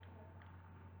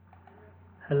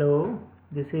Hello,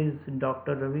 this is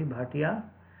Dr. Ravi Bhatia,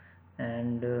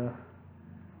 and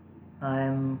I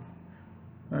am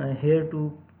here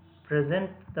to present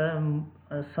the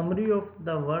summary of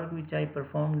the work which I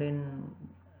performed in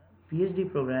PhD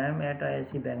program at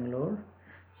IISc Bangalore.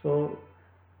 So,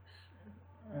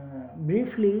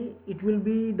 briefly, it will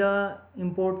be the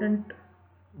important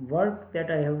work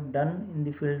that I have done in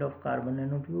the field of carbon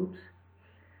nanotubes.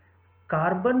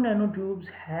 Carbon nanotubes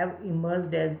have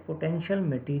emerged as potential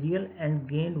material and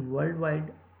gained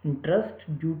worldwide interest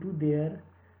due to their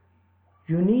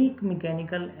unique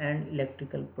mechanical and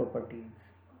electrical properties.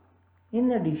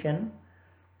 In addition,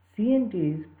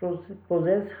 CNTs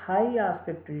possess high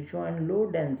aspect ratio and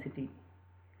low density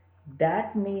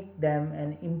that make them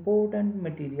an important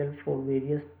material for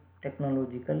various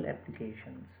technological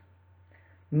applications.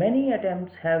 Many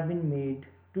attempts have been made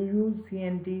to use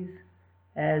CNTs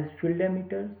as field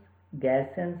emitters, gas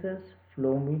sensors,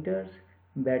 flow meters,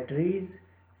 batteries,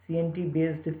 CNT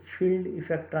based field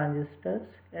effect transistors,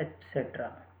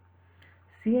 etc.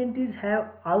 CNTs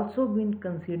have also been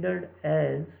considered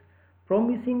as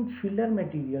promising filler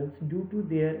materials due to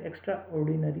their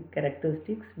extraordinary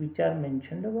characteristics which are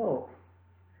mentioned above.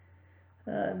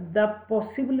 The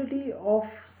possibility of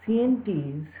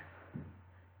CNTs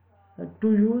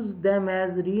to use them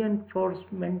as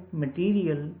reinforcement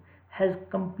material has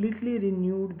completely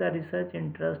renewed the research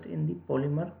interest in the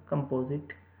polymer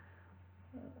composite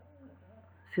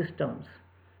systems.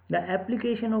 The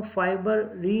application of fiber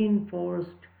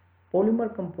reinforced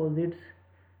polymer composites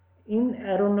in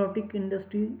aeronautic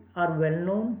industry are well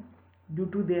known due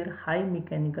to their high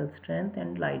mechanical strength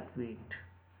and lightweight.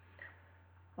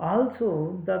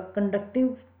 Also, the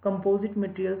conductive composite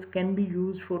materials can be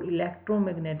used for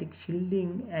electromagnetic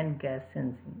shielding and gas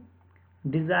sensing.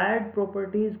 Desired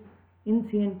properties in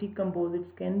CNT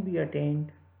composites can be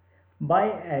attained by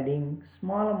adding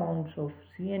small amounts of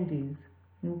CNTs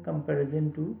in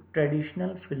comparison to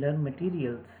traditional filler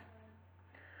materials.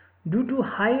 Due to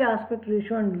high aspect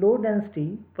ratio and low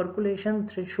density, percolation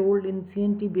threshold in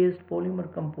CNT based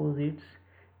polymer composites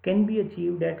can be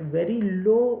achieved at very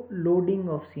low loading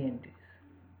of CNTs.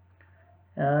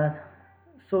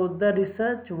 So the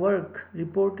research work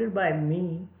reported by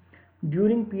me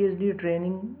during PhD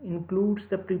training includes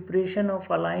the preparation of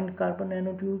aligned carbon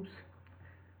nanotubes,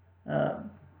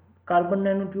 carbon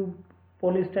nanotube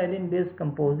polystyrene based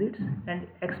composites, and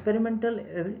experimental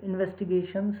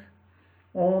investigations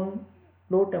on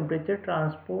low temperature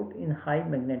transport in high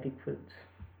magnetic fields.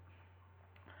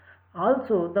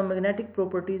 Also, the magnetic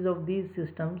properties of these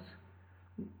systems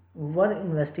were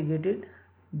investigated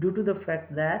due to the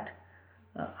fact that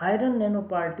iron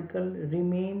nanoparticle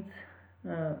remains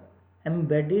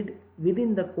embedded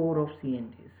within the core of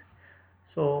CNTs.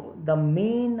 So, the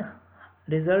main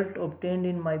result obtained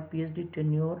in my PhD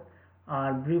tenure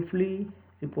are briefly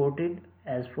reported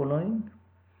as following.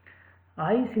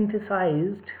 I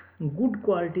synthesized good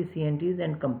quality CNTs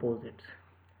and composites.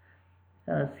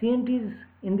 CNTs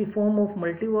in the form of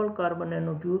multi-wall carbon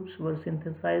nanotubes were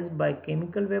synthesized by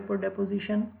chemical vapor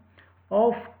deposition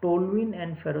of toluene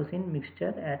and ferrocene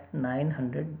mixture at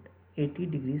 980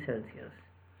 degrees Celsius.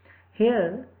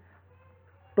 Here,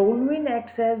 toluene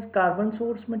acts as carbon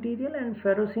source material and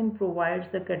ferrocene provides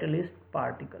the catalyst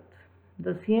particles.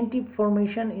 The CNT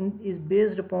formation is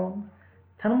based upon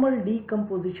thermal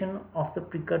decomposition of the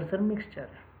precursor mixture.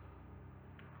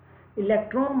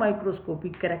 Electron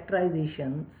microscopic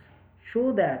characterizations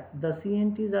show that the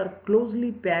CNTs are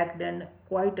closely packed and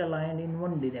quite aligned in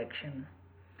one direction.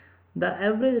 The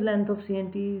average length of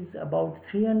CNT is about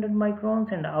 300 microns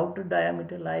and outer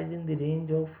diameter lies in the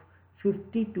range of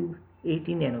 50 to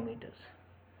 80 nanometers.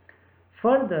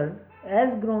 Further,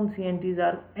 as grown CNTs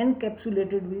are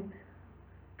encapsulated with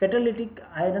catalytic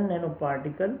iron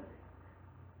nanoparticle,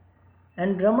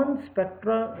 and Raman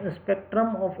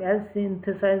spectrum of as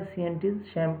synthesized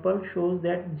CNTs sample shows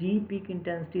that G peak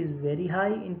intensity is very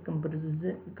high in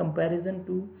comparison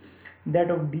to that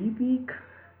of D peak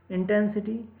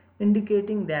intensity,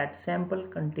 indicating that sample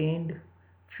contained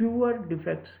fewer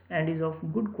defects and is of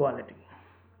good quality.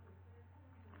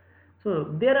 So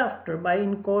thereafter, by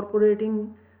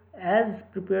incorporating as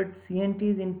prepared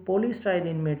CNTs in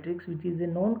polystyrene matrix, which is a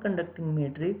non-conducting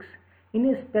matrix, in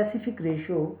a specific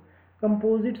ratio,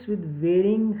 composites with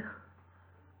varying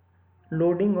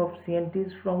loading of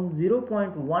CNTs from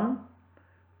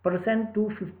 0.1% to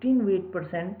 15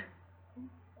 weight%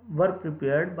 were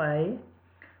prepared by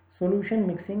solution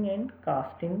mixing and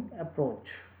casting approach.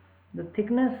 The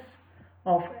thickness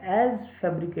of as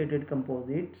fabricated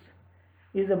composites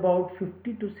is about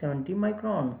 50 to 70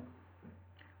 micron.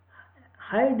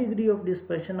 High degree of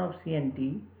dispersion of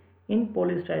CNT in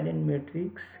polystyrene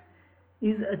matrix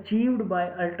is achieved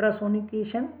by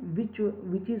ultrasonication,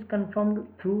 which is confirmed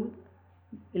through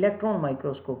electron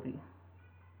microscopy.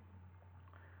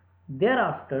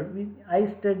 Thereafter,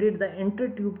 I studied the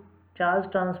intertube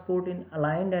charge transport in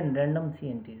aligned and random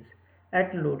CNTs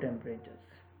at low temperatures.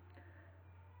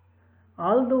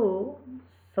 Although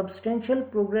substantial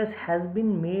progress has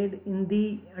been made in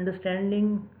the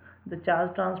understanding the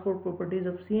charge transport properties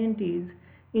of CNTs,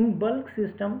 in bulk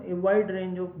system a wide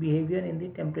range of behavior in the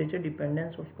temperature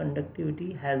dependence of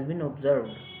conductivity has been observed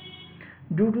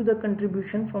due to the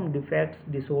contribution from defects,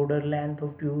 disorder, length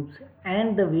of tubes,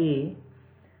 and the way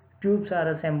tubes are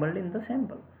assembled in the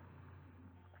sample.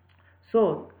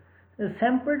 So,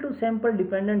 sample to sample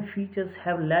dependent features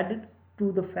have led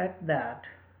to the fact that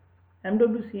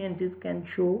MWCNTs can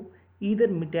show either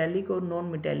metallic or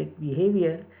non-metallic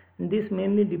behavior, and this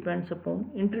mainly depends upon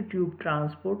intertube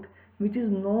transport, which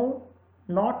is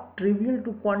not trivial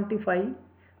to quantify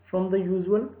from the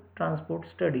usual transport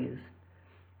studies.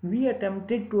 We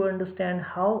attempted to understand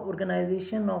how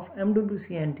organization of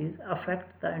MWCNTs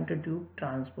affect the intertube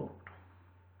transport.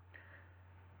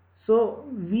 So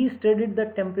we studied the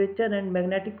temperature and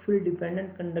magnetic field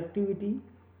dependent conductivity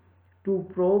to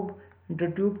probe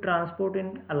intertube transport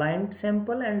in aligned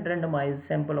sample and randomized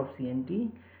sample of CNT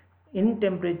in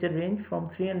temperature range from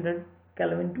 300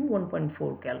 Kelvin to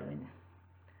 1.4 Kelvin.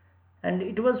 And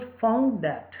it was found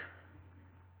that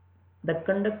the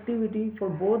conductivity for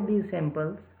both these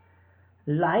samples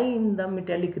lie in the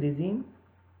metallic regime.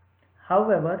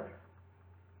 However,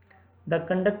 the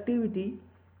conductivity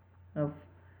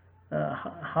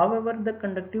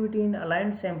in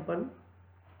aligned sample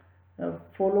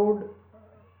followed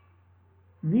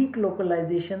weak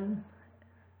localization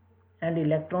and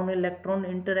electron-electron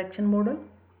interaction model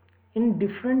in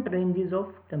different ranges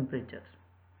of temperatures.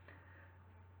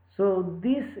 So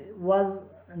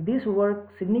this work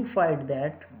signified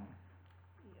that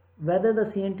whether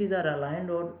the CNTs are aligned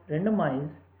or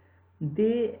randomized,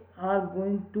 they are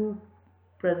going to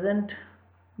present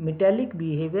metallic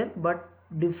behavior, but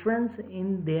difference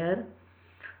in their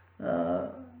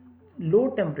low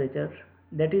temperature,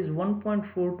 that is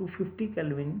 1.4 to 50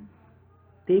 Kelvin,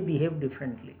 they behave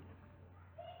differently.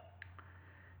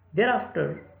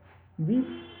 Thereafter, we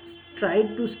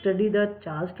tried to study the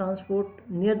charge transport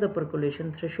near the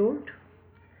percolation threshold,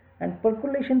 and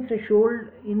percolation threshold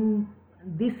in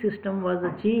this system was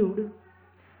achieved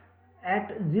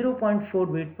at 0.4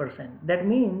 weight%. That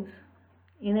means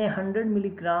in a 100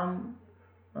 milligram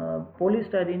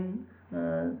polystyrene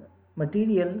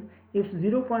material, if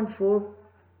 0.4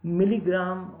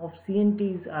 milligram of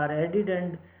CNTs are added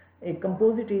and a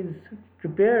composite is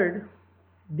prepared,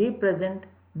 they present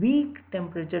weak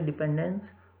temperature dependence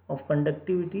of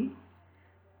conductivity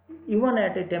even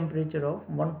at a temperature of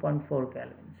 1.4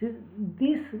 Kelvin.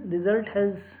 This result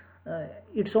has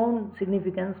its own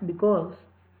significance because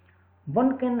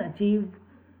one can achieve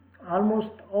almost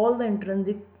all the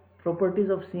intrinsic properties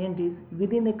of CNTs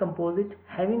within a composite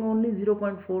having only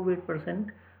 0.4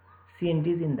 weight%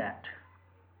 CNTs in that.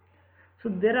 So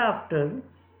thereafter,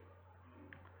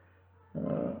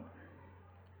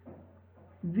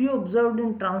 we observed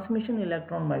in transmission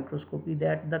electron microscopy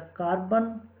that the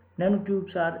carbon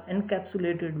nanotubes are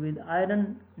encapsulated with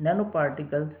iron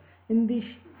nanoparticles in the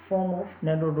form of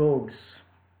nanorods.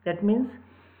 That means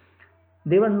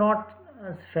they were not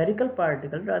spherical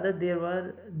particles, rather they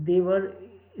were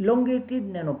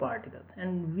elongated nanoparticles,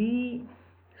 and we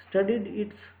studied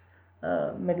its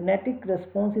magnetic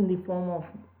response in the form of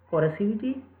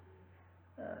corrosivity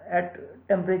at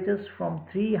temperatures from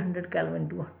 300 Kelvin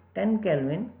to 10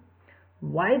 Kelvin.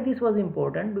 Why this was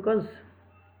important? Because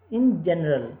in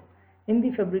general, in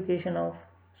the fabrication of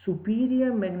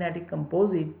superior magnetic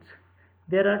composites,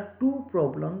 there are two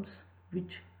problems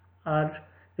which are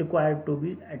required to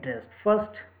be addressed.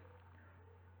 First,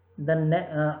 the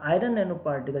iron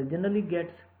nanoparticle generally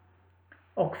gets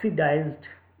oxidized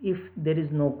if there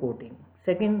is no coating.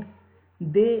 Second,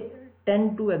 they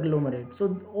tend to agglomerate. So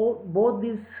both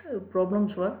these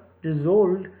problems were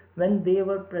resolved when they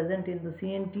were present in the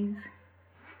CNTs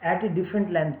at a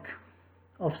different length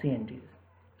of CNTs.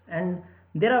 And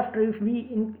thereafter, if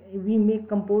we make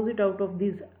composite out of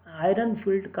these iron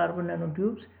filled carbon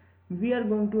nanotubes, we are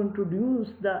going to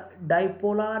introduce the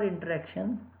dipolar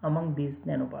interaction among these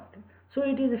nanoparticles. So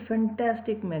it is a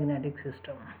fantastic magnetic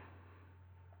system,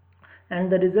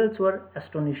 and the results were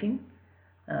astonishing.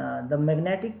 The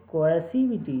magnetic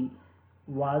coercivity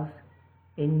was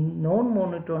a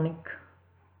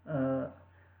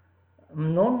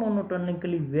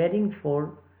non-monotonically varying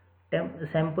for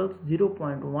samples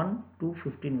 0.1 to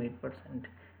 15 weight%,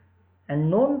 And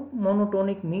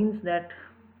non-monotonic means that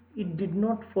it did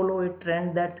not follow a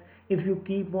trend that if you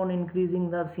keep on increasing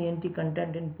the CNT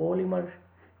content in polymer,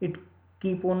 it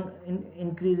keep on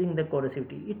increasing the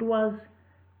corrosivity. It was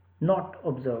not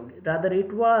observed. Rather,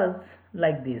 it was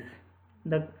like this: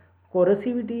 the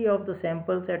corrosivity of the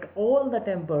samples at all the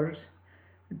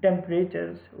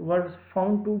temperatures was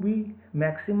found to be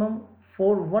maximum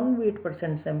for 1 weight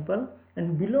percent sample,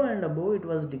 and below and above it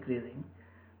was decreasing.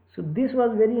 So this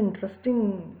was very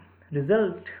interesting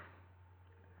result.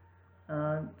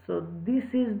 So this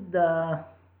is the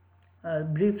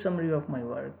brief summary of my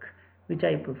work which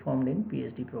I performed in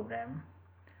PhD program.